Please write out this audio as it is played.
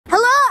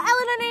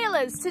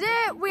fellas,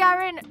 today we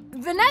are in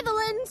the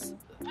Netherlands.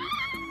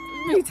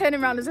 Me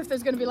turning around as if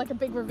there's going to be like a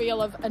big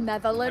reveal of a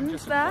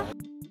Netherlands there.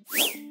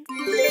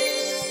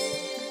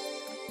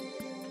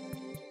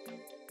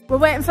 We're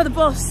waiting for the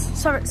bus.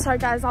 Sorry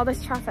guys, all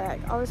this traffic.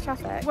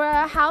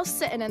 We're house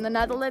sitting in the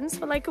Netherlands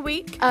for like a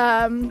week.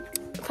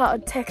 Thought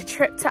I'd take a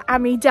trip to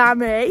Amsterdam.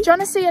 Do you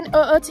want to see an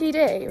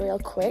OOTD real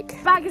quick?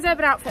 Bag is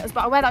Urban Outfitters,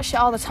 but I wear that shit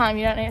all the time.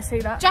 You don't need to see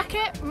that.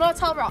 Jacket,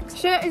 Motel Rocks.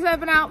 Shirt is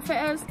Urban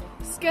Outfitters.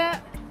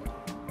 Skirt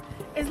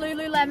is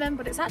Lululemon,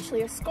 but it's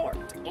actually a skirt.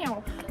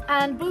 Ew.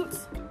 And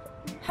boots,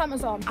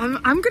 Amazon.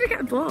 I'm gonna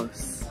get a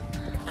bus.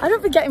 I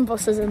don't be getting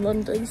buses in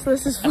London, so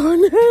this is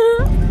fun.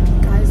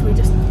 Guys,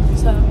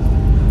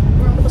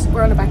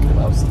 we're on the back of the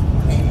bus.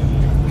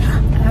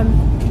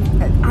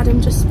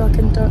 Adam just spoke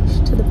in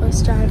Dutch to the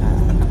bus driver.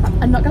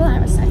 I'm not gonna lie,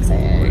 it was sexy.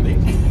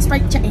 It's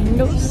right to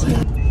English.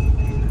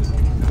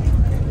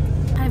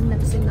 I've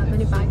never seen that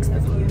many bags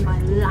before in my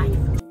life.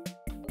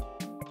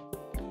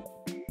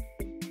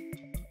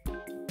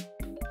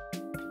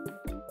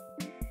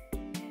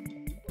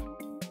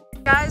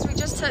 Guys, we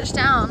just touched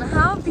down.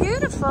 How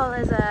beautiful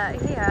is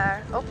it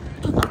here? Oh,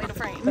 not made a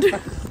friend.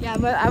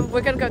 Yeah,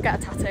 we're gonna go get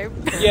a tattoo.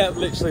 Yeah,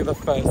 literally the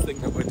first thing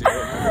that we're doing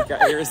when we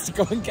get here is to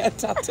go and get a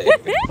tattoo.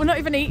 We're not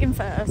even eating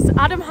first.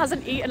 Adam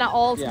hasn't eaten at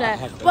all today.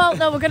 Yeah, well,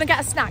 no, we're gonna get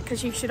a snack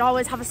because you should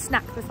always have a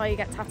snack before you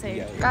get tattooed.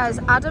 Yeah. Guys,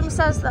 Adam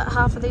says that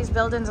half of these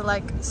buildings are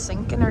like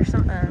sinking or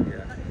something.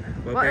 Yeah.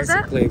 Well, what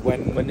basically, is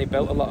it? When they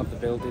built a lot of the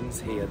buildings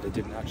here, they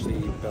didn't actually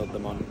build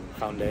them on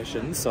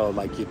foundations. So,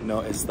 like, you'd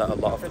notice that a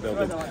lot of the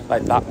buildings,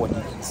 like that one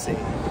you can see.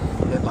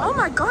 Oh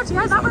my god,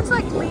 yeah, that one's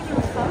like leaning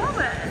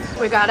forward.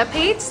 We got a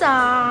pizza.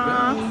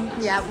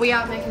 Yeah, we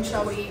are making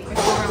sure we eat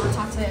before our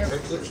tattoo.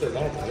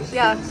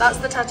 Yeah, that's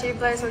the tattoo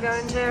place we're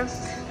going to.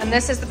 And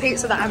this is the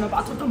pizza that I'm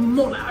about to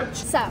demolish.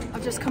 So,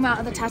 I've just come out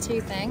of the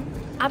tattoo thing.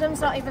 Adam's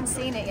not even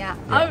seen it yet.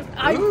 Yeah.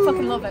 I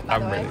fucking love it, by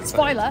the way. Really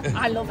Spoiler,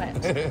 I love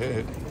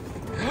it.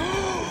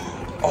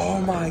 Oh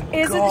my god.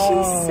 Isn't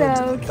she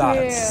so cute?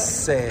 That's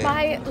sick.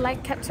 My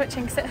leg kept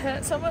twitching because it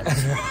hurt so much.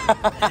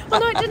 Well,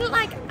 no, it didn't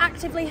like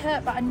actively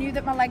hurt, but I knew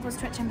that my leg was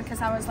twitching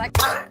because I was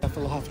like... I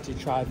will have to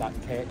try that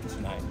cake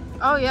tonight.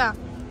 Oh yeah.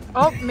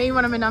 Oh, me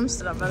when I'm in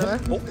Amsterdam, by the way.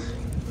 Oh.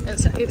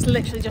 It's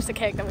literally just a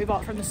cake that we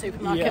bought from the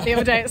supermarket the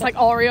other day. It's like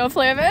Oreo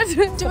flavoured.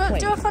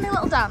 do a funny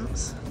little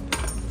dance.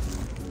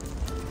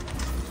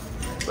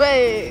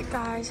 Wait,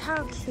 guys,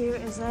 how cute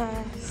is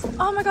this?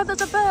 Oh my god,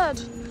 there's a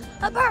bird.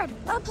 A bird,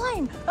 a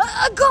plane,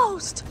 a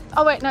ghost.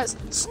 Oh wait, no, it's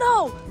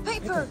snow,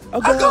 paper, a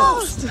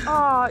ghost.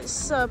 Oh, it's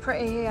so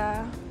pretty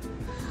here.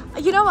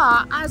 You know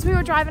what? As we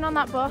were driving on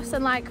that bus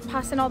and like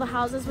passing all the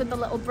houses with the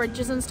little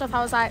bridges and stuff,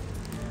 I was like,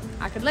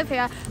 I could live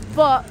here,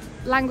 but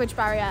language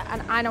barrier,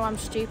 and I know I'm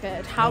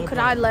stupid. How could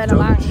I learn a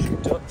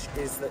language? Dutch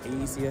is the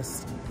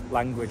easiest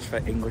language for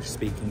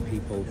English-speaking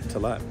people to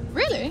learn.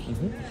 Really?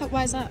 Mm-hmm.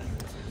 Why is that?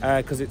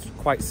 Because it's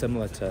quite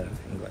similar to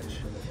English.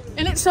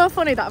 And it's so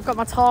funny that I've got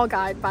my tour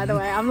guide, by the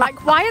way. I'm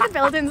like, why are the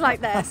buildings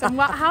like this? And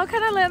how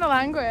can I learn a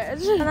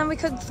language? And then we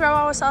could throw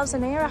ourselves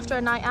in here after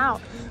a night out.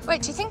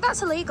 Wait, do you think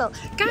that's illegal?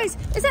 Guys,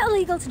 is it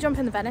illegal to jump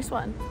in the Venice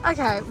one?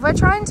 Okay, we're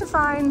trying to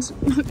find...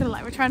 I'm not gonna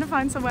lie, we're trying to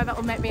find somewhere that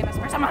will make me an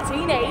espresso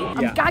martini.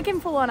 I'm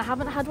gagging for one. I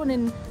haven't had one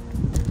in...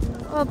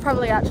 Well,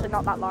 probably actually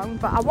not that long,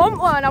 but I want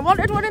one. I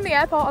wanted one in the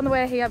airport on the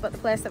way here, but the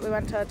place that we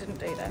went to didn't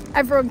do that.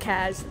 Everyone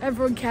cares.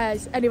 Everyone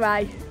cares.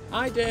 Anyway.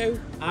 I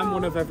do. I'm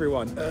one of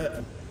everyone.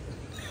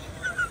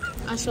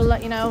 I shall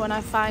let you know when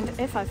if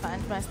I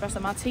find my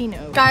espresso martini.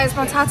 Guys,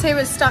 my tattoo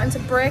is starting to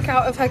break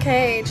out of her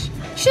cage.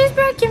 She's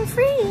breaking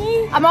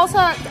free. I'm also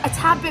a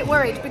tad bit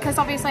worried because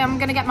obviously I'm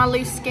gonna get my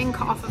loose skin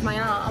cut off of my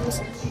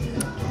arms.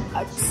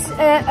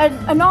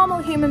 A normal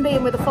human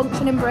being with a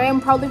functioning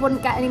brain probably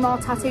wouldn't get any more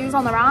tattoos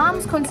on their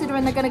arms,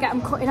 considering they're gonna get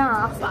them cut in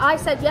half. But I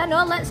said, yeah,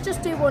 no, let's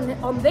just do one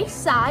on this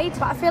side.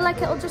 But I feel like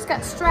it'll just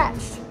get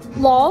stretched.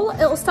 Lol,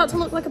 it'll start to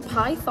look like a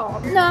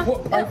python. No.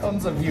 What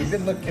pythons have you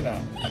been looking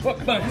at? What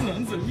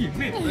pythons have you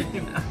been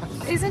looking at?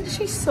 Isn't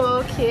she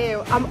so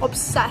cute? I'm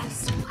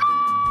obsessed.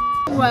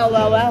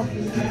 Well.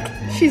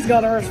 She's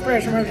got her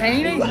espresso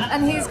martini.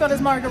 And he's got his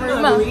margarita.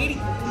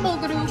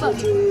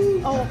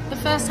 Oh, the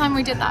first time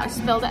we did that, I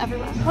spilled it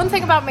everywhere. One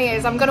thing about me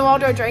is I'm going to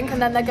order a drink and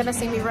then they're going to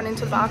see me run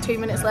into the bar 2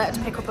 minutes later to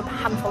pick up a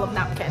handful of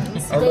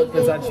napkins. Oh look,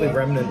 there's actually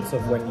remnants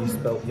of when you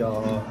spilt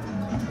your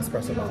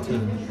espresso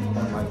martini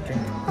on my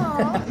drink.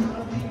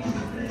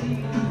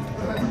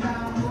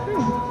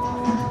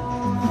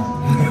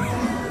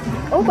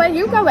 Oh, where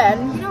you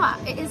going? You know what?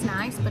 It is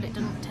nice, but it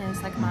doesn't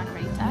taste like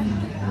margarita.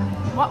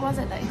 What was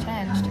it that you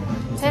changed?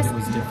 It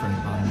was different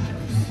lime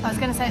juice. I was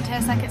going to say it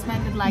tastes like it's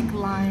made with like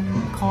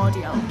lime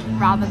cordial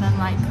rather than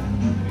like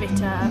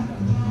bitter,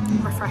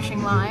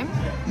 refreshing lime.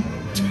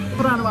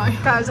 But anyway,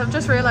 guys, I've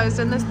just realised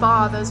in this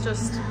bar there's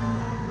just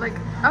like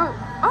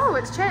oh,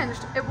 it's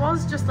changed. It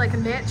was just like a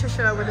nature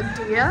show with a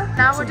deer.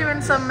 Now we're doing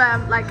some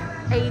like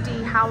AD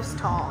house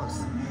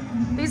tours.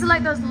 These are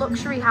like those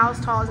luxury house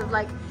tours of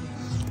like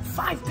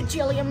 5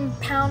 bajillion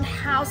pound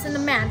house in the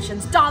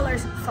mansions,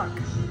 dollars, fuck.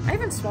 I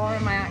even swore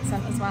in my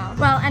accent as well.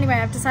 Well, anyway,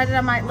 I've decided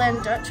I might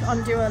learn Dutch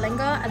on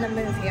Duolingo and then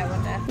move here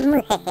one day.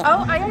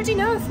 Oh, I already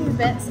know a few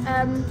bits.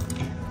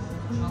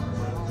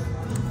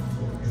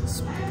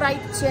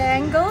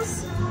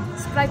 Sprijtjengels.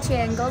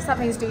 Sprijtjengels, that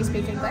means do you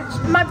speak English?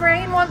 My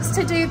brain wants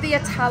to do the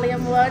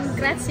Italian one,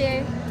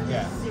 grazie.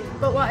 Yeah.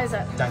 But what is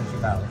it? Thank you,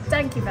 Val.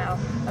 Thank you, Val.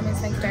 That means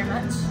thank you very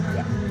much.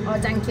 Yeah. Or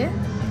thank you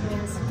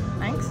means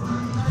thanks.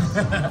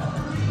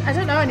 I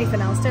don't know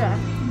anything else, do I?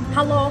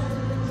 Hello.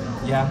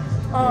 Yeah.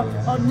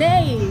 Or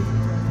nay.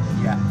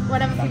 Yeah.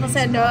 Whenever people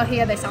say no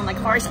here, they sound like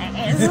horses.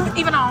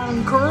 Even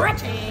on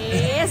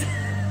crutches.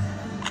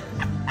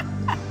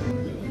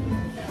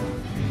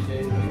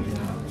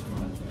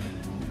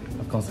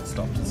 Of course it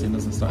stopped as soon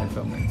as I started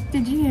filming.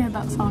 Did you hear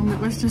that song that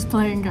was just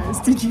playing, guys?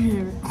 Did you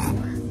hear it?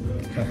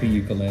 Happy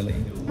ukulele.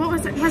 What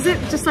was it? Was it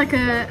just like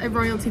a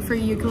royalty-free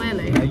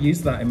ukulele? I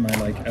used that in my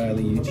like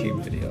early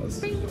YouTube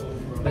videos.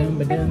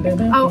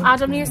 Oh,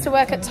 Adam used to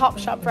work at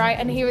Topshop, right?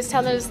 And he was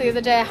telling us the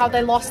other day how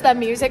they lost their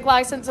music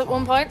license at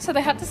one point, so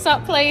they had to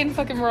start playing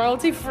fucking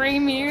royalty-free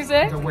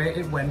music. The way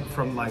it went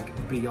from like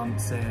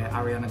Beyonce,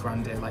 Ariana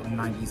Grande, like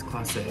 90s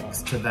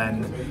classics, to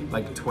then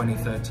like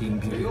 2013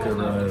 Beauty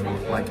Guru,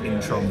 like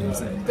intro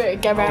music.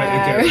 Like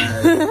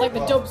the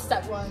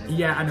dubstep one.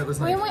 Yeah, and it was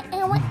like,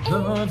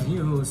 love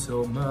you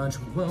so much,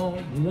 you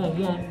know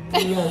what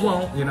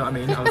I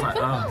mean? I was like,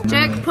 oh.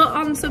 Jake, put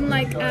on some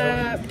like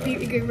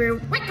Beauty Guru.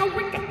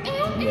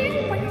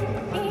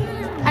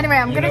 Anyway,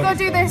 I'm gonna go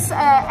do this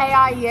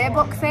AI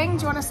yearbook thing.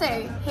 Do you want to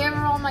see? Here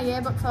are all my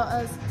yearbook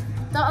photos.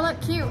 Don't I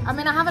look cute? I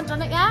mean, I haven't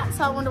done it yet,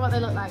 so I wonder what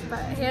they look like.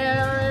 But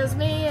here is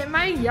me in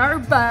my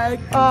yearbook.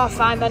 Oh,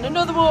 fine then.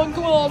 Another one.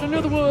 Come on,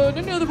 another one,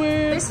 another one.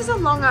 This is a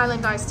Long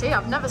Island iced tea.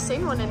 I've never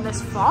seen one in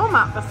this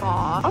format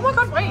before. Oh my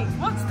god, wait.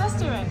 What's this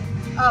doing?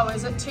 Oh,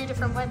 is it 2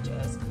 different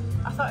wedges?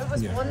 I thought it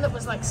was one that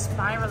was like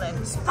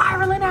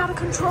spiraling out of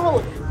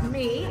control.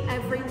 Me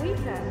every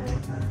weekend.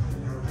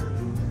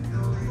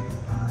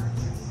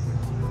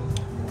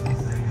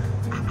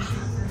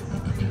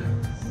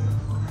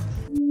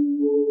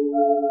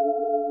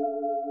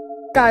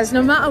 Guys,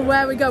 no matter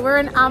where we go, we're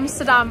in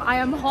Amsterdam. I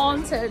am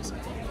haunted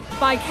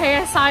by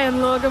KSI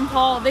and Logan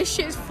Paul. This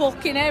shit is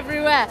fucking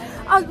everywhere.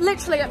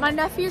 Literally at my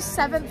nephew's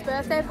 7th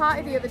birthday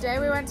party the other day,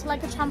 we went to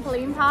like a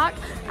trampoline park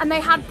and they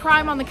had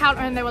Prime on the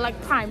counter and they were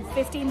like, Prime,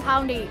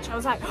 £15 each. I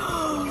was like,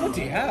 oh,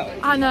 bloody hell.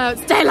 I know,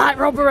 it's daylight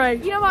robbery.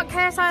 You know what,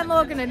 KSI and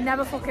Logan would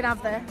never fucking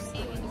have this.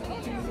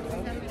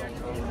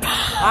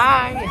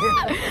 Hi.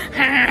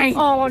 Hi.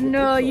 Oh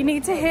no, you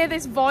need to hear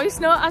this voice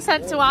note I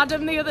sent to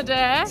Adam the other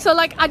day. So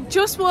like, I'd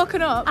just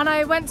woken up and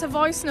I went to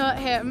voice note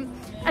him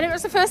and it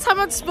was the first time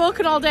I'd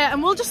spoken all day,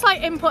 and we'll just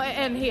like input it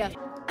in here.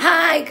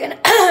 Hi,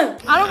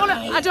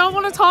 I don't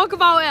want to talk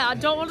about it. I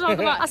don't want to talk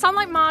about it. I sound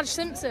like Marge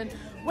Simpson.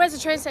 Where's the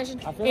train station?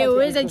 It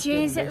was a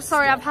train station.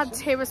 Sorry, I've had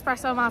 2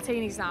 espresso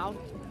martinis now.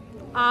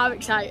 I'm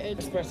excited.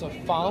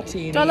 Espresso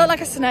martini. Do I look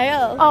like a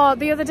snail? Oh,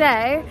 the other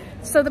day,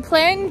 so the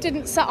plane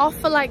didn't set off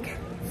for like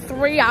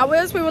 3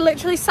 hours. We were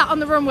literally sat on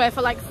the runway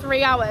for like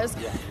 3 hours,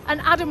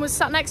 and Adam was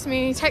sat next to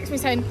me and he texted me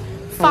saying,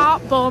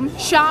 fart bum,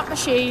 sharp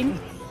machine.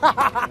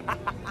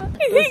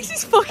 He thinks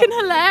he's fucking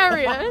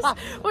hilarious.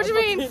 What do you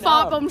mean,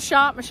 fart bum,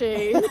 sharp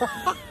machine?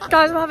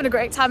 Guys, I'm having a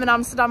great time in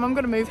Amsterdam. I'm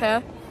gonna move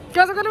here.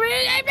 Guys, I'm gonna move.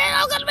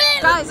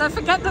 Guys, I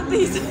forget that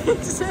these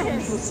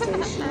exist.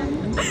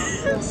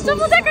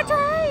 Double-decker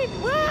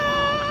train.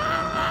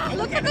 Wow.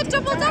 Look at the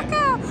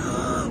double-decker.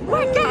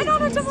 We're getting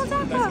on a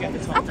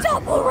double-decker. A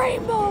double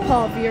rainbow.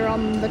 Pop, you're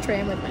on the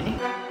train with me.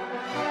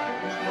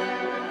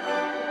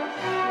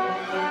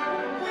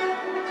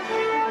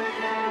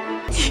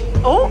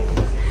 Oh,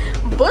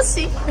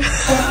 bussy.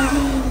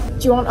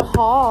 Do you want a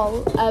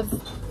haul of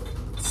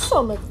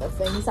some of the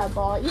things I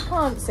bought? You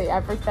can't see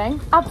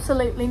everything.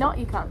 Absolutely not,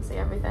 you can't see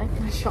everything.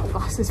 My shot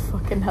glass is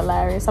fucking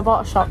hilarious. I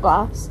bought a shot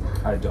glass.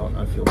 I don't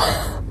know if you'll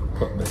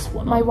put this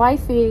one on. My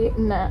wifey,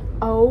 no.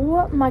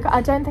 Oh my god,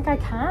 I don't think I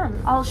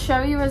can. I'll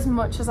show you as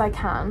much as I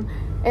can.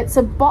 It's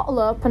a bottle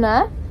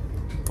opener.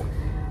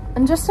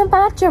 And just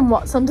imagine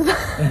what's under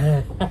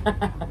there.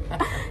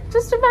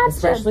 Just imagine.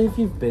 Especially if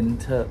you've been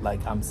to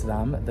like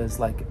Amsterdam, there's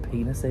like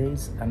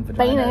penises and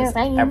vaginas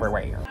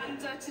everywhere. And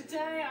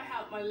today I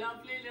helped my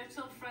lovely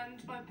little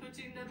friend by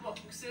putting the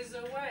boxes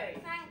away.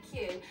 Thank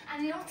you.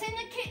 And not in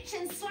the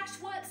kitchen /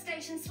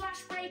 workstation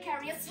 / break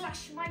area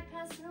 / my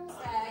personal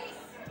space.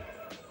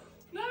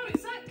 No,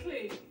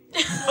 exactly.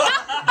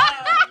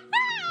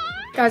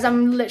 Guys,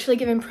 I'm literally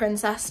giving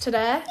princess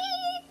today.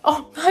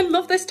 Oh, I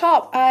love this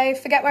top. I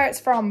forget where it's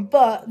from,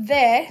 but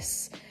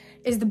this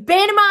is the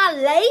bane of my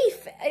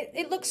life.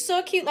 It looks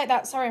so cute like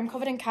that. Sorry, I'm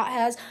covered in cat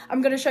hairs.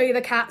 I'm gonna show you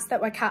the cats that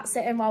we're cat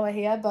sitting while we're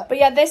here, but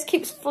yeah, this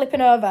keeps flipping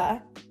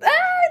over.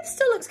 It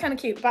still looks kind of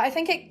cute, but I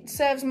think it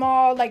serves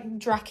more like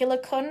Dracula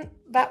cunt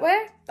that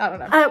way. I don't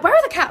know. Where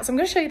are the cats? I'm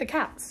gonna show you the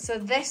cats. So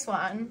this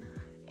one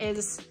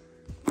is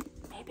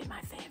maybe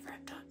my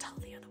favorite. Don't tell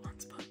the other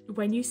ones, but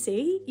when you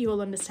see, you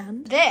will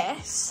understand.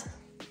 This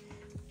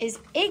is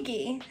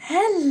Iggy.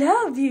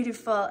 Hello,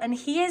 beautiful. And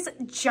he is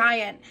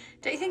giant.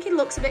 Don't you think he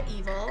looks a bit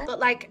evil? But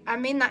like, I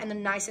mean that in the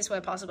nicest way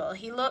possible.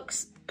 He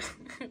looks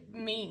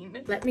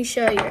mean. Let me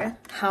show you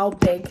how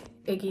big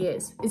Iggy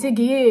is. It's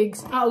Iggy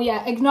Iggs. Oh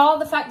yeah, ignore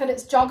the fact that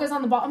it's joggers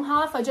on the bottom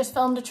half. I just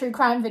filmed a true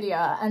crime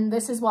video and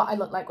this is what I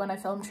look like when I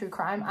film true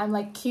crime. I'm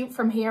like cute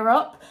from here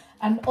up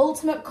and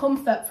ultimate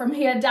comfort from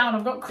here down.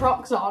 I've got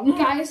Crocs on.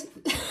 Guys,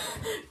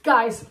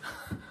 guys.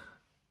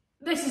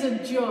 This is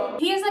a joke.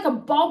 He is like a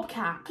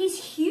bobcat.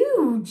 He's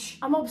huge.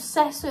 I'm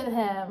obsessed with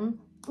him.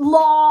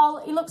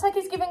 Lol. He looks like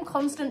he's giving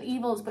constant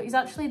evils, but he's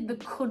actually the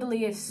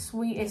cuddliest,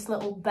 sweetest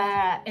little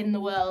bear in the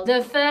world.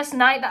 The first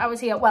night that I was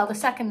here, well, the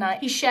second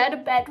night, he shared a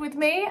bed with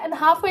me, and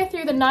halfway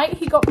through the night,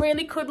 he got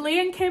really cuddly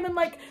and came and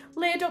like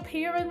laid up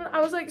here, and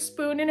I was like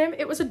spooning him.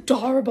 It was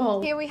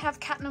adorable. Here we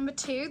have cat number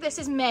 2. This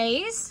is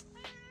Maze.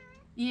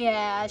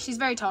 Yeah, she's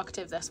very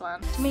talkative, this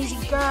one. Maisie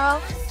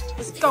girl,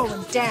 it's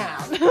going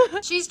down.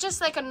 She's just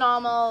like a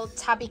normal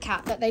tabby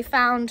cat that they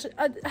found.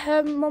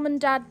 Her mum and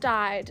dad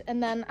died,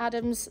 and then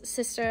Adam's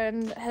sister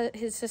and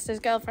his sister's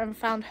girlfriend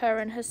found her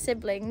and her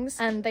siblings,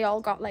 and they all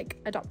got like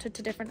adopted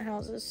to different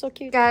houses. So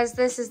cute. Guys,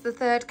 this is the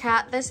third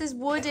cat. This is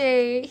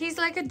Woody. He's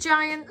like a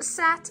giant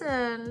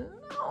Saturn.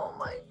 Oh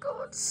my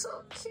god,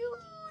 so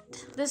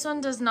cute. This one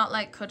does not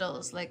like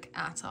cuddles, like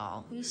at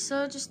all. He's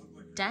so just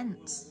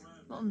dense.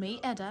 Little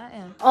meathead, aren't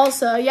you?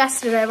 Also,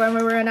 yesterday when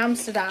we were in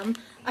Amsterdam,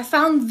 I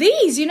found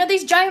these, you know,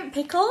 these giant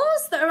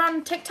pickles that are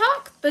on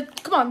TikTok?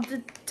 Come on,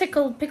 the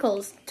TikTok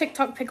pickles.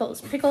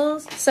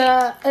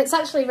 So it's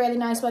actually really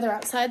nice weather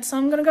outside, so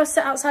I'm gonna go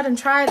sit outside and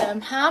try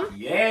them. Ham?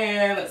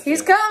 Yeah, let's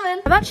He's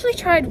coming. I've actually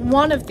tried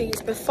one of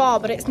these before,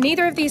 but it's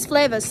neither of these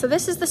flavors. So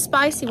this is the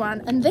spicy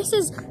one, and this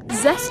is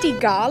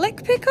zesty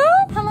garlic pickle.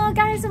 Hello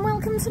guys, and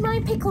welcome to my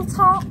pickle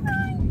talk.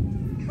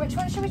 Which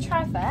one should we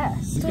try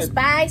first? So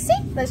spicy?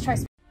 Let's try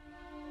spicy.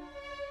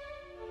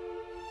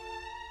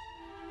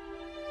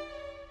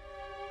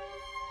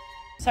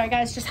 Sorry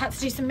guys, just had to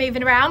do some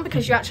moving around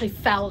because you actually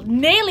fell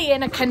nearly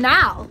in a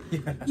canal.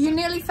 Yes. You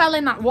nearly fell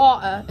in that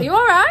water. Are you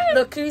all right?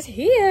 Look who's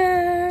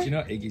here. Do you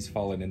know Iggy's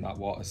fallen in that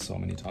water so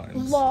many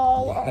times?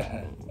 Lol,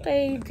 oh,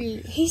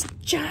 baby. He's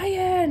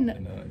giant. I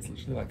know, it's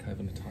literally like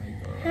having a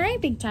tiger. Hi,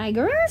 big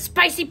tiger.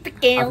 Spicy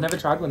pickle. I've never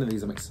tried one of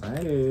these, I'm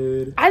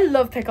excited. I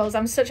love pickles,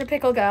 I'm such a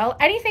pickle girl.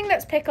 Anything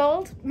that's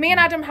pickled, me and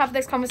Adam have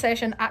this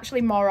conversation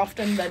actually more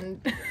often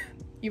than...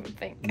 you would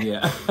think.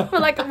 Yeah. But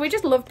like, we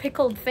just love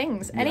pickled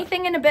things. Yeah.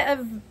 Anything in a bit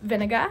of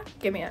vinegar,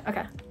 give me it.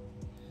 Okay.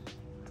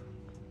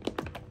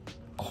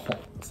 Oh,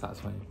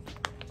 satisfying.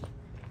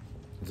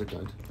 Is it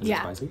good? Is it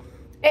spicy?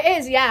 It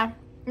is, yeah.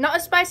 Not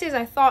as spicy as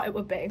I thought it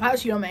would be.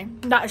 That's yummy.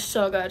 That is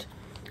so good.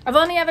 I've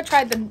only ever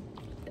tried the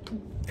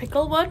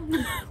pickle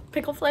one,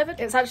 pickle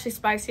flavored. It's actually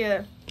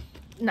spicier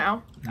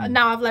now.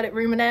 Now I've let it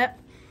ruminate.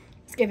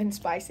 It's giving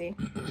spicy.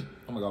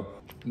 Oh my god.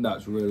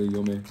 That's really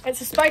yummy. It's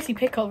a spicy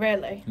pickle,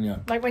 really. Yeah.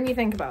 Like when you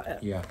think about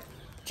it. Yeah.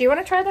 Do you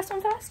want to try this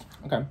one first?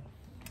 Okay.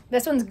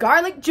 This one's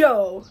Garlic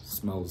Joe.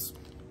 Smells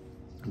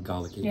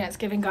garlicky. Yeah, it's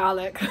giving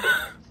garlic.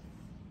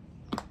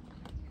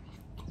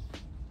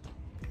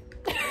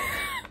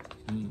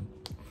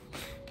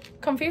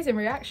 Confusing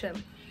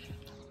reaction.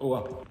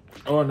 Oh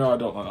no, I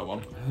don't like that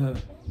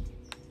one.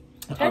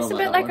 Tastes a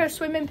bit like a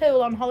swimming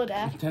pool on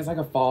holiday. It tastes like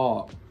a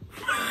fart.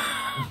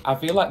 I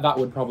feel like that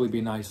would probably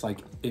be nice, like,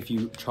 if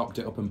you chopped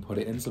it up and put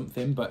it in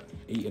something, but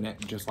eating it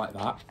just like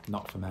that,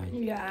 not for me.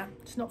 Yeah,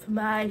 it's not for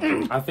me.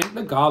 I think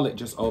the garlic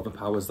just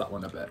overpowers that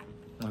one a bit.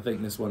 I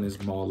think this one is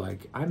more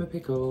like, I'm a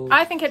pickle.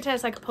 I think it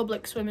tastes like a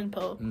public swimming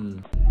pool.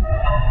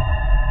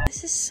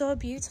 This is so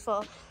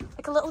beautiful.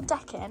 Like a little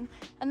deck in,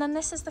 and then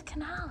this is the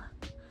canal.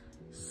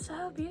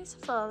 So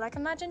beautiful. Like,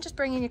 imagine just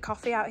bringing your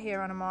coffee out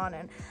here on a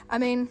morning. I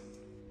mean,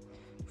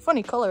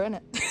 funny colour, isn't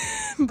it?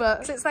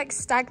 But it's like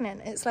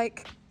stagnant. It's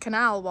like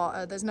canal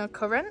water. There's no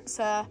current,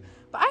 so...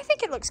 But I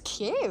think it looks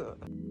cute.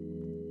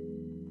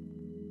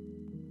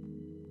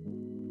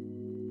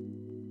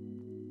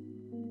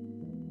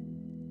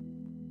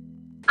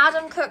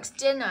 Adam cooks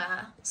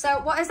dinner. So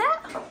what is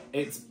it?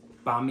 It's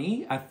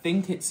bami. I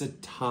think it's a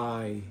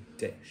Thai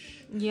dish.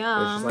 Yeah.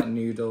 Which is like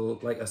noodle,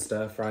 like a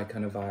stir fry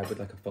kind of vibe with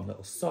like a fun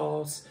little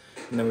sauce.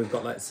 And then we've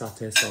got like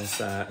satay sauce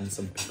there and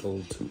some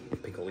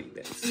pickly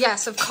bits.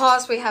 Yes, of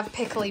course we have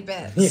pickly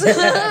bits.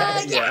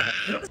 Yeah.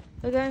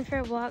 We're going for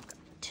a walk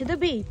to the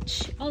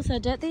beach. Also,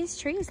 don't these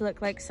trees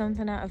look like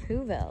something out of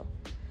Whoville?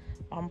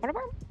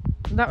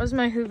 That was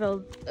my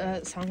Whoville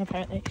song,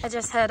 apparently. I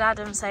just heard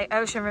Adam say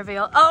ocean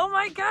reveal. Oh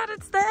my god,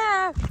 it's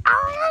there! Oh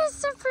my god, it's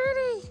so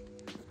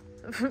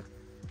pretty!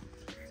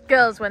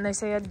 Girls, when they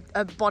say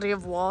a body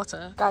of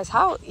water. Guys,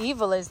 how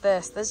evil is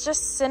this? There's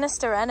just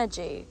sinister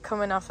energy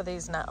coming off of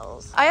these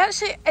nettles.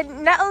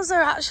 Nettles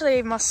are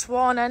actually my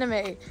sworn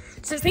enemy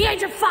since the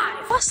age of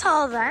 5. What's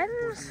all them?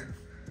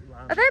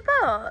 Are they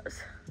boats?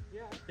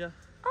 Yeah.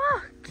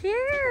 Oh, cute.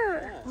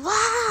 Yeah.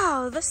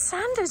 Wow, the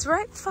sand is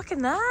right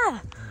fucking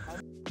there.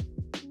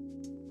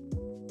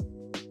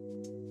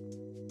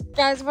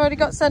 Guys, I've already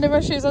got sand in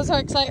my shoes. I'm so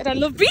excited. I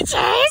love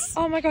beaches.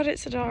 Oh my god,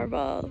 it's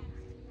adorable.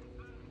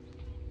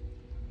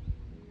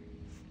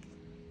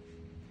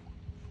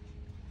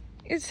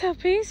 It's so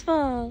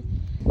peaceful.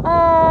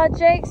 Oh,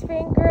 Jake's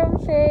being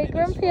grumpy.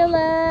 Grumpy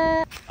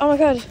alert. Oh my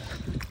god.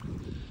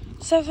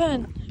 So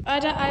fun. I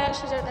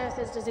actually don't know if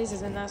there's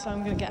diseases in there, so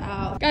I'm gonna get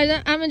out. Guys,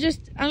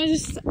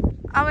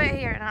 I'll wait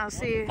here and I'll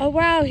see you. Oh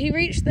wow, he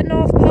reached the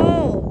North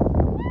Pole.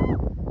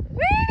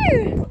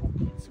 Woo!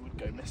 Would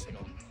go missing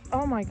on.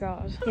 Oh my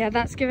god. Yeah,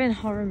 that's giving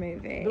horror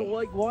movie. But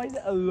like, why is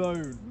it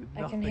alone?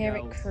 I can hear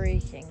it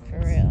creaking for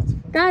real.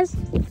 Guys,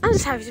 I'm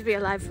just happy to be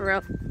alive for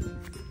real.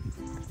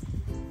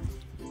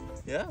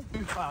 Yeah? We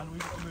gotta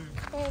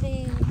move.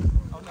 Ready.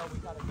 Oh no, we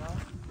gotta go.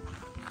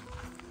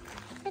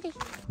 Ready.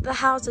 The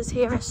houses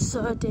here are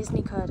so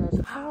Disney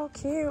coded. How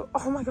cute.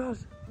 Oh my god.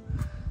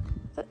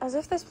 As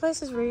if this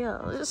place is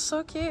real. It's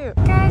so cute.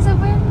 Guys, a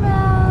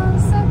windmill.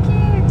 So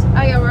cute.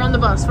 Oh yeah, we're on the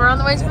bus. We're on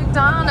the way to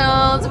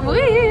McDonald's.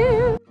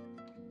 Woo!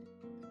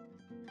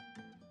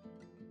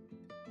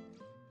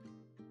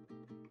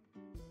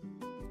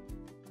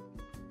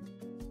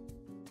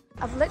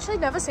 I've literally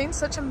never seen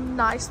such a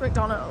nice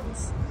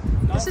McDonald's.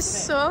 This is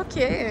so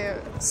cute.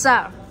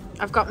 So,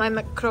 I've got my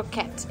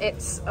McCroquette.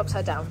 It's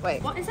upside down.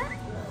 Wait, what is it?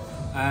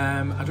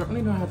 I don't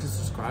really know how to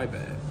describe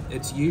it.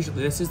 It's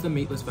usually, this is the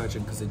meatless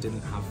version because they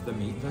didn't have the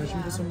meat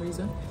version for some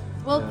reason.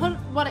 We'll put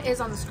what it is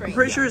on the screen. I'm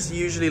pretty sure it's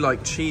usually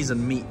like cheese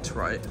and meat,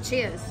 right?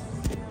 Cheers.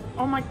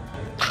 Oh my.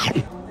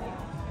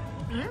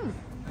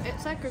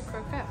 It's like a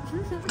croquette.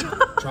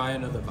 Try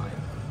another bite,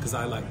 because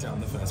I liked it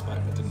on the first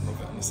bite but didn't love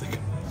it on the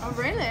second. Oh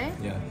really?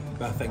 Yeah,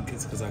 but I think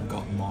it's because I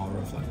got more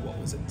of like what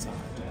was inside.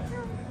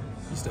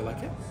 You still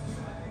like it?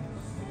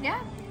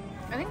 Yeah,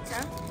 I think so.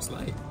 It's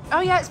late.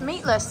 Oh yeah, it's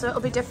meatless, so it'll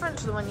be different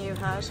to the one you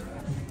had.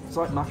 It's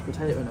like mashed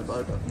potato in a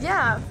burger.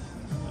 Yeah.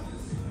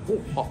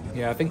 Oh, hot.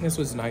 Yeah, I think this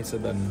was nicer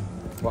than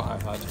what I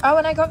had. Oh,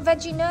 and I got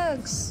veggie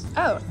nugs.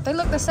 Oh, they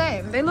look the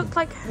same. They looked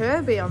like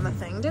Herbie on the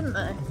thing, didn't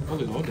they?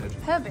 Fully loaded.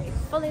 Herbie,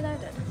 fully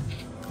loaded.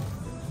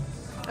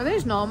 Are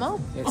these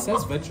normal? It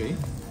says veggie.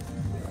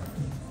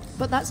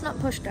 But that's not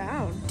pushed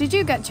down. Did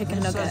you get chicken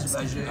nuggets?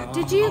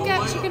 Did you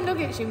get chicken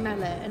nuggets, you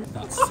melon?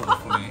 That's so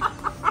funny.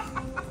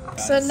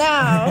 So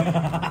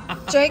now,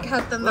 Jake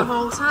had them the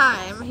whole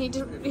time.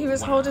 He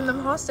was holding them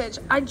hostage.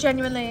 I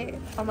genuinely,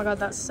 oh my god,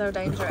 that's so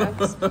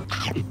dangerous.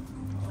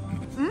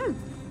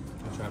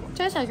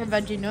 Tastes like a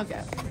veggie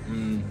nugget.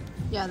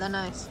 Yeah, they're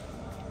nice.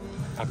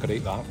 I could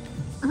eat that.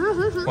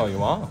 Well,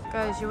 you are.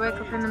 Guys, you wake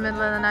up in the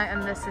middle of the night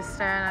and this is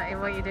staring at you.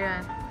 What are you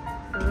doing?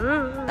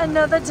 Ooh.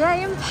 Another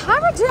day in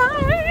paradise!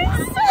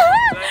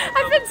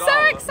 I've been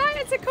so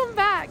excited to come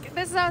back.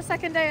 This is our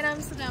second day in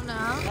Amsterdam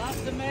now.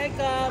 That's the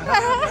makeup.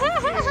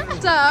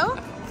 So,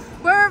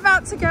 we're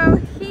about to go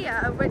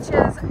here, which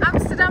is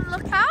Amsterdam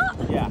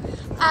Lookout. Yeah.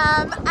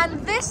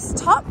 And this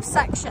top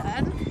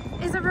section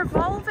is a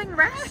revolving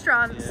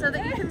restaurant so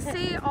that you can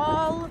see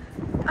all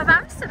of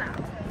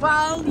Amsterdam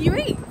while you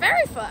eat.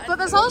 Very fun. But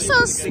there's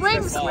also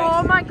swings.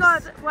 Oh my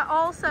god,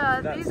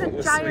 these are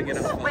giant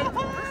swings.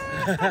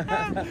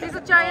 These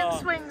are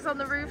giant swings on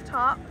the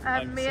rooftop,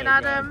 and me and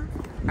Adam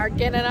are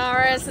getting our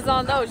asses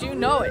on those, you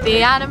know it.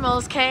 The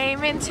animals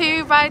came in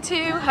 2 by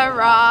 2,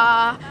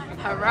 hurrah,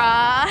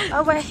 hurrah.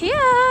 Oh, we're here,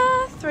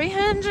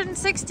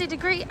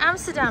 360-degree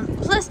Amsterdam,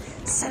 plus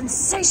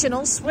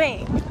sensational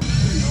swing.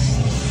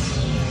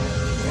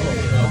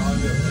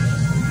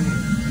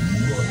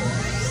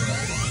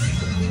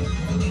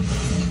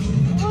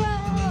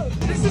 Whoa,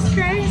 this is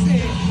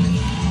crazy.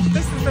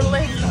 This is the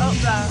link up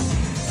there.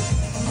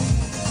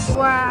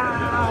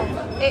 Wow,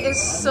 it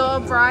is so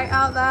bright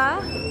out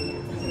there.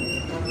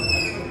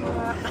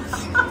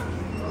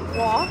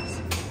 What?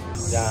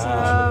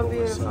 So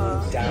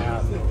beautiful.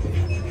 Damn.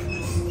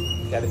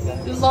 Get it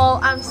there? Lol,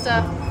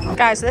 Amster.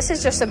 Guys, this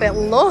is just a bit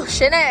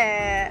lush, isn't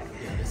it?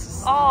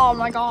 Oh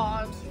my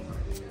god.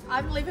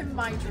 I'm living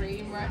my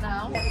dream right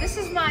now. This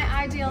is my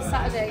ideal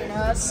Saturday, you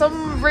know.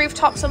 Some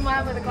rooftop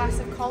somewhere with a glass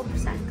of cold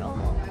Prosecco.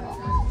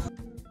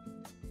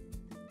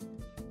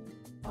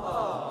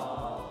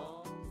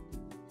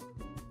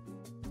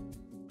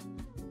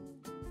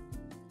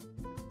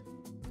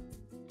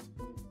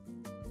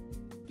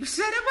 You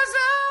said it was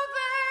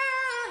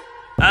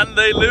over. And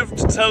they lived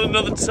to tell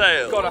another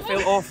tale. God, I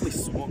feel awfully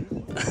swung.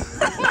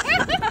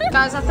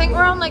 Guys, I think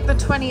we're on like the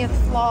 20th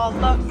floor.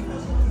 Look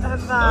at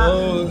that.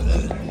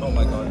 Oh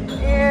my god.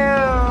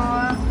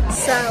 Ew.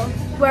 So,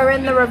 we're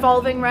in the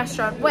revolving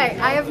restaurant. Wait,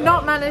 I have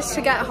not managed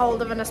to get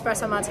hold of an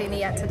espresso martini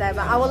yet today,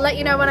 but I will let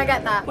you know when I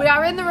get that. We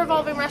are in the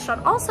revolving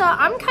restaurant. Also,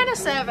 I'm kind of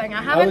serving.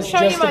 I haven't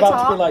shown you my top. I was just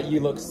about to be like,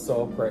 you look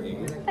so pretty.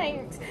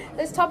 Thanks.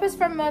 This top is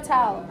from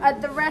Motel.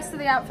 The rest of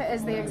the outfit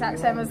is the exact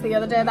same as the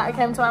other day that I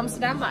came to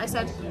Amsterdam, but I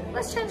said,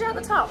 let's change out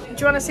the top. Do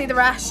you want to see the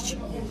rest?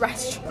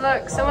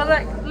 Look, someone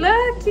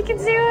look, you can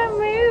see we're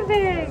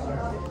moving.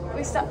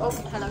 We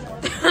hello.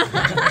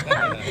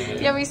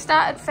 Yeah, we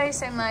started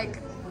facing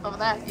like over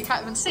there. You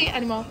can't even see it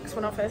anymore because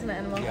we're not facing it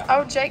anymore. Yeah.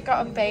 Oh, Jake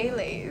got a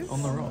Bailey's.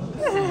 On the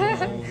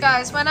road.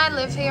 Guys, when I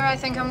live here, I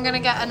think I'm gonna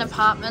get an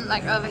apartment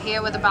like over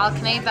here with a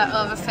balcony that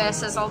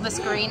overfaces all this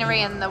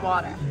greenery and the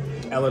water.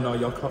 Eleanor,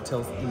 your cocktail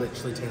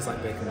literally tastes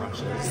like bacon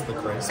rashers, the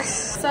crisp.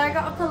 So I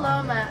got a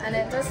Paloma and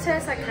it does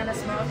taste like kind of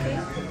smoky.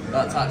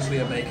 That's actually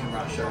a bacon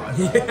rasher right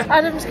there.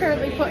 Adam's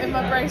currently putting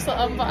my bracelet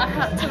on, but I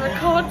had to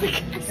record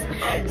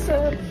because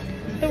so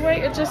the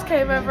waiter just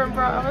came over and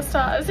brought our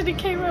starters, and he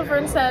came over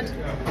and said,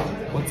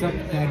 "What's up,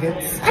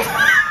 nuggets?"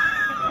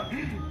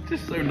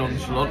 Just so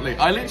nonchalantly.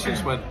 I literally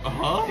just went,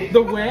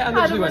 The way I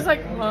literally Adam was went,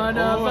 like, one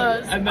of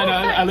us. and then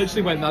I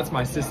literally went, that's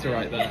my sister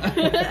right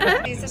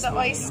there. These are the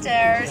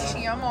oysters.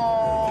 Yum.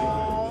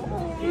 Oh,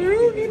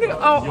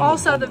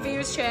 also the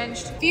views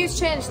changed. Views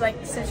changed like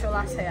since you were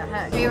last here.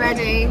 Heck. Are you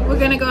ready? We're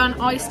gonna go on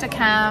oyster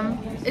cam.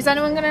 Is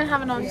anyone gonna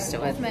have an oyster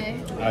with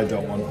me? I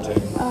don't want to.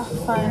 Oh,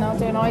 fine. I'll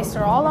do an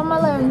oyster all on my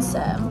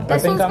lonesome.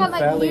 This one's got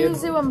like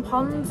yuzu and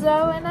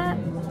ponzo in it.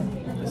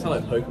 They sound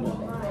like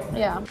Pokemon.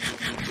 Yeah.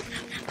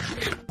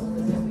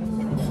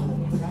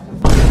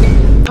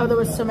 Oh, there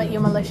was something you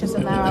malicious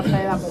in there. I'll pay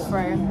that for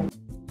free.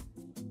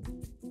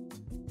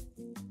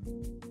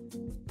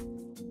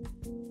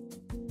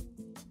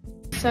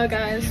 So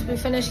guys, we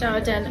finished our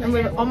dinner and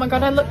we oh my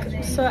god, I look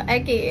so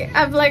eggy.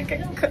 I'm like,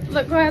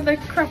 look where the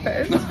crop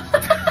is.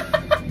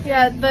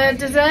 Yeah, the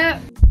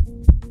dessert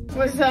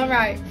was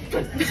alright.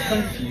 It's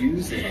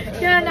confusing.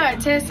 Yeah, no,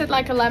 it tasted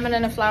like a lemon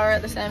and a flower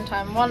at the same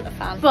time. Wasn't a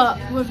fan. But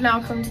we've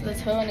now come to the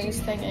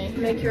Tony's thingy.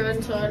 Make your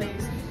own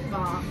Tony's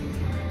bar.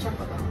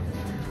 Chocolate bar.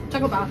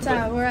 Chocolate bar.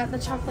 So we're at the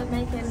chocolate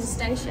making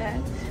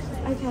station.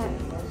 Okay.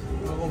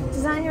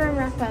 Design your own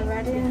wrapper.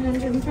 Ready in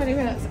 120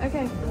 minutes.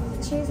 Okay.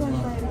 Choose one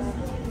flavour.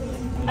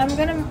 I'm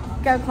gonna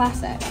go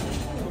classic.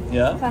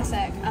 Yeah?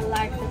 Classic. I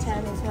like the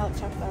Tony's milk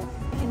chocolate.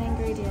 And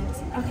ingredients.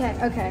 Okay.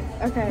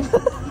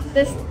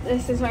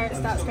 This is where it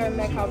starts going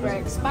make or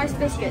break. Spice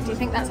biscuit. Do you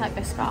think that's like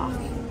Biscoff?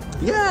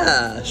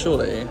 Yeah,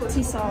 surely.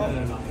 Sea salt.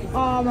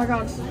 Oh my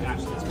god.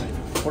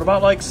 What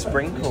about like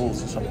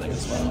sprinkles or something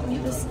as well?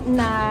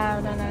 No,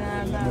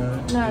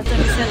 don't be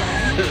silly.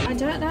 I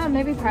don't know,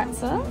 maybe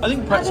pretzel? I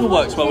think pretzel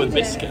works well with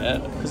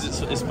biscuit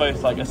because it's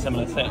both like a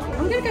similar thing.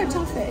 I'm gonna go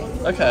toffee.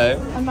 Okay.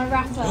 And my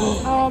wrapper.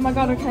 Oh my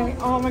god, okay.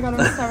 Oh my god,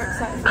 I'm so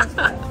excited for this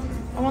one.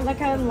 I want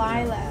like a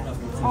lilac.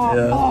 Oh,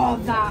 Yeah. oh,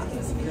 that.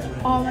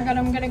 Oh my god,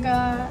 I'm gonna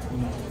go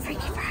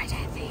Freaky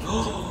Friday theme.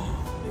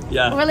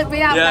 Yeah. Will it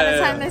be out by the Yeah.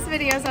 time this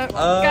video's up?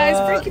 Guys,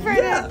 Freaky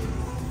Friday. Yeah.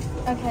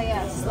 Okay,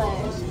 yeah,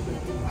 Slade.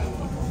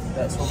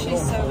 That's what She's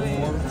so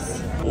weird.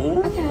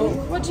 Okay,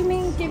 what do you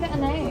mean give it a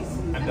name?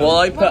 Well,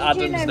 I put What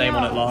did you Adam's name name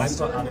on it yours?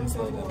 last. I've got Adam's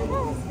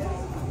logo.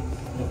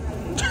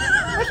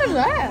 Look at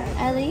that.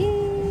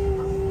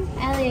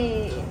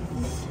 Ellie,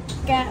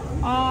 get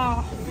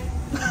off.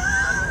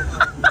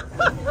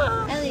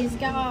 Ellie's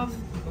get off.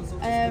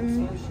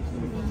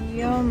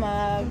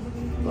 Yoma.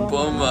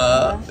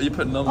 Bummer. You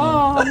put number.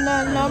 Oh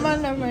no, no.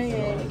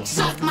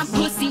 Suck my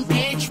pussy,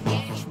 bitch.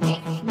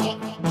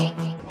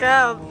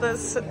 Girl,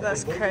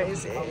 that's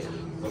crazy.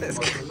 That's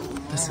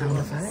The sound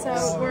effects.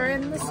 So we're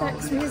in the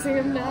sex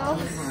museum now.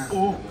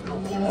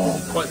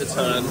 Quite the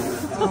turn.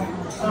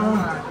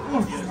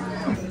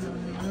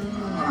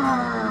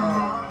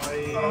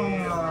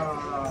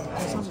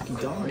 Sounds like he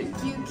died.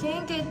 You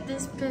can't get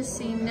this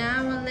pussy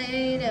now or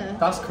later.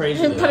 That's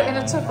crazy. Put it in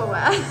a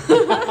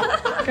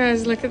Tupperware.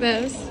 Guys, look at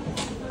this.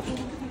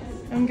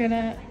 I'm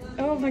gonna.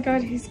 Oh my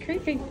god, he's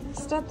creepy.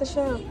 Start the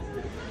show.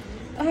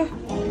 Oh.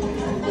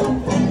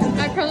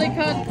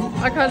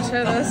 I can't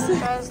show this.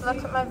 Guys,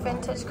 look at my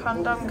vintage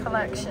condom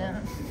collection.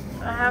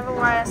 I have a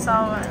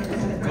YSL one.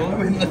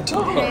 Glow in the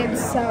dark. Paid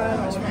so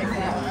much to make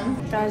that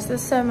one. Guys,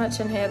 there's so much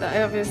in here that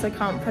I obviously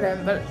can't put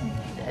in, but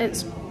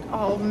it's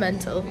all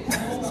mental.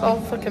 It's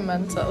all fucking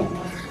mental.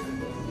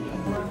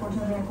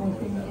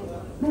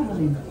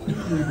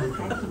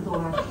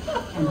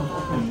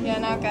 Yeah,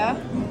 now go.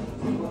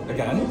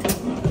 Again?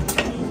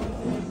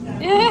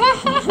 Yeah!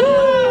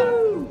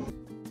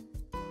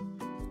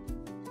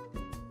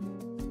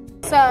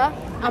 So,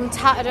 I'm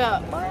tatted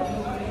up.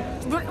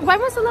 When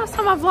was the last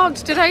time I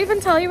vlogged? Did I even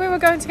tell you we were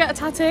going to get a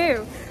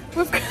tattoo?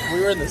 We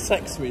were in the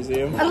sex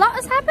museum. A lot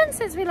has happened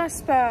since we last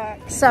spoke.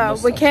 So,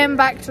 we came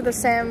back to the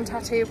same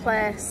tattoo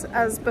place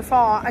as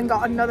before and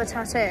got another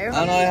tattoo.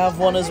 And I have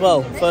one as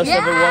well. First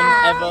ever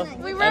one ever.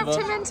 We roped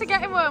him into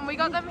getting one. We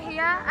got them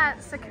here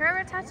at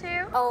Sakura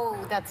Tattoo. Oh,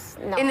 that's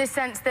no. In the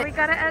sense that We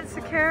got it at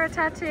Sakura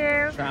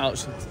Tattoo. Shout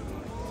out.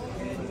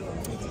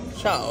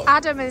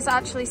 Adam is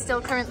actually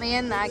still currently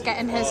in there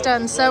getting his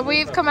done. So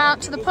we've come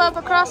out to the pub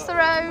across the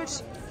road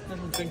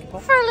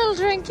for a little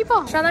drinky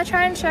pop. Shall I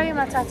try and show you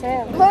my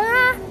tattoo?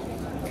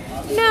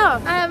 No,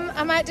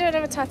 I might do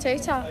another tattoo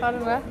tap, I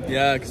don't know.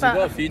 Yeah, because we've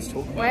got a few to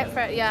talk about. Wait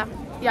for it, yeah.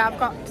 Yeah, I've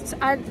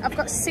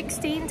got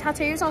 16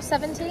 tattoos or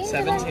 17.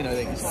 17, I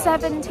think.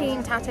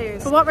 17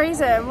 tattoos. For what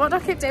reason? What do I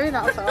keep doing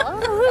that for?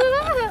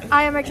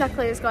 I am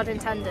exactly as God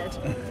intended.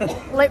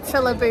 Lip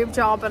filler, boob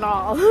job and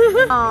all.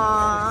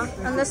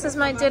 Aww. And this is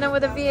my dinner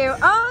with a view.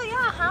 Oh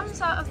yeah, Ham's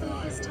out of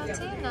his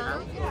tattoo now.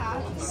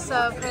 Amsterdam.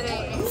 So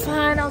pretty.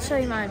 Fine, I'll show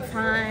you mine.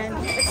 Fine.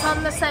 It's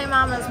on the same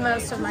arm as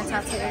most of my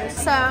tattoos.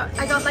 So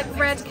I got like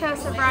red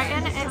cursive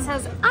writing. It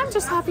says, "I'm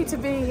just happy to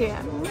be here."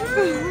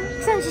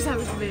 So I'm just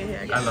happy to be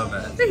here. I love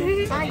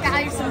it. Hi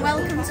guys, and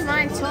welcome to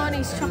my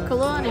Tony's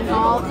Chocolonely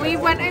haul. We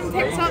went and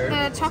picked up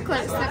the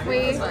chocolates that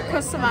we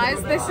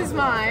customised. This is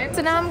mine.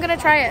 So now I'm gonna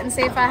try it and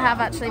see if I have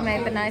actually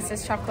made the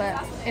nicest chocolate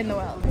in the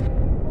world.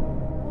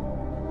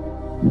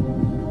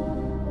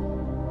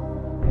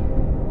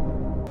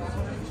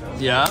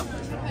 Yeah.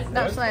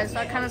 That's Slaves,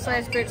 that kind of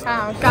Slaves group's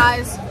house.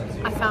 Guys,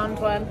 I found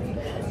one.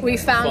 We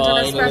found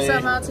an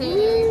espresso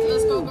martini.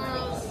 Let's go,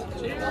 girls.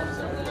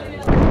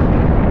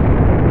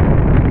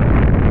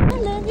 I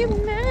love you,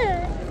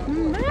 lover.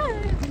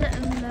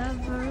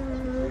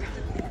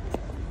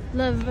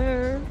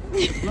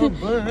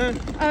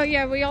 Oh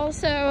yeah, we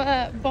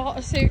also bought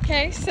a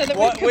suitcase so that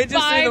we could We're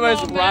just doing the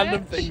most more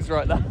random merch. things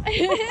right now.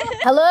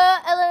 Hello,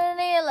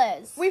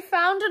 eleanorneale. We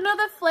found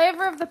another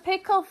flavour of the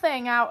pickle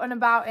thing out and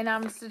about in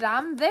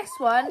Amsterdam. This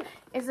one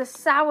is a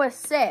sour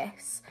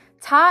sis,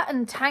 tart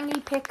and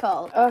tangy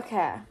pickle.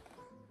 Okay.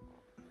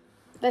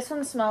 This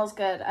one smells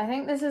good. I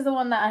think this is the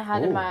one that I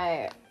had in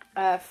my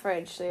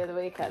fridge the other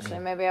week, actually.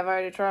 Maybe I've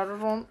already tried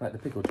this one. Like the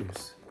pickle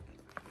juice.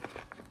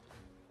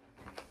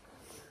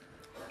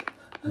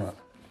 What?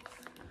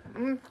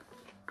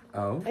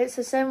 Oh? It's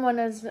the same one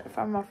as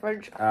from my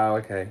fridge. Oh,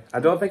 okay. I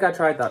don't think I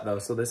tried that though,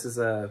 so this is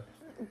a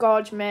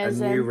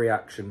Amazing. new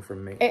reaction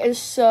from me. It is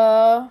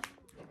so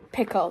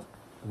pickle.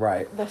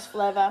 Right. This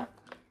flavour.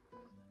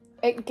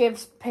 It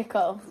gives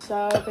pickle.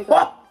 So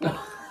pickle.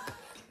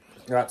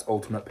 That's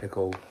ultimate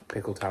pickle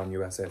town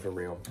USA for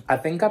real. I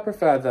think I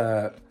prefer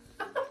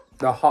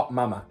the hot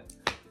mama.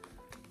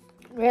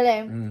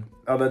 Really?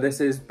 Although this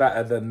is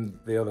better than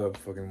the other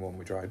fucking one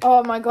we tried.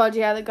 Oh my god,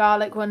 yeah, the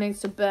garlic one needs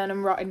to burn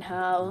and rot in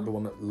hell. The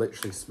one that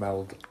literally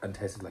smelled and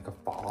tasted like a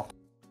fart.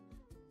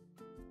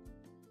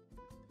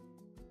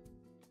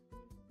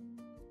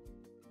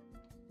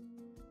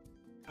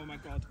 Oh my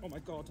god, oh my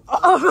god.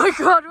 Oh my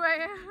god,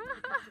 wait.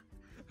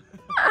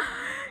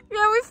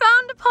 Yeah, we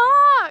found a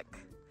park.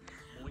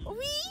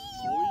 Whee!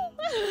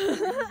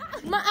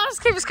 My ass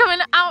keeps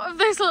coming out of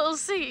this little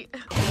seat.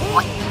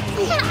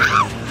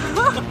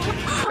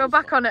 Go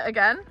back on it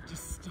again.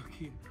 Just stuck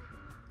in.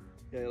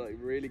 Yeah, like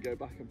really go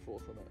back and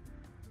forth on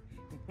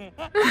it.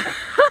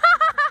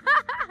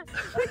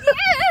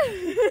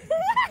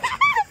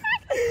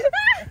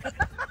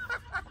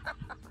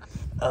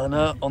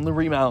 Anna on the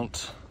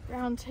remount.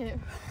 Round 2.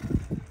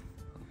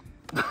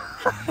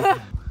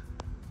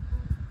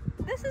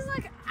 This is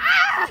like,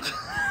 ah!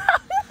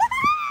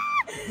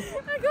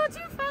 I go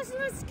too fast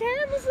and I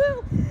scare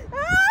myself.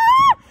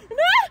 Ah!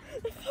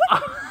 No!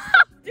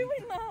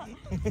 Doing that.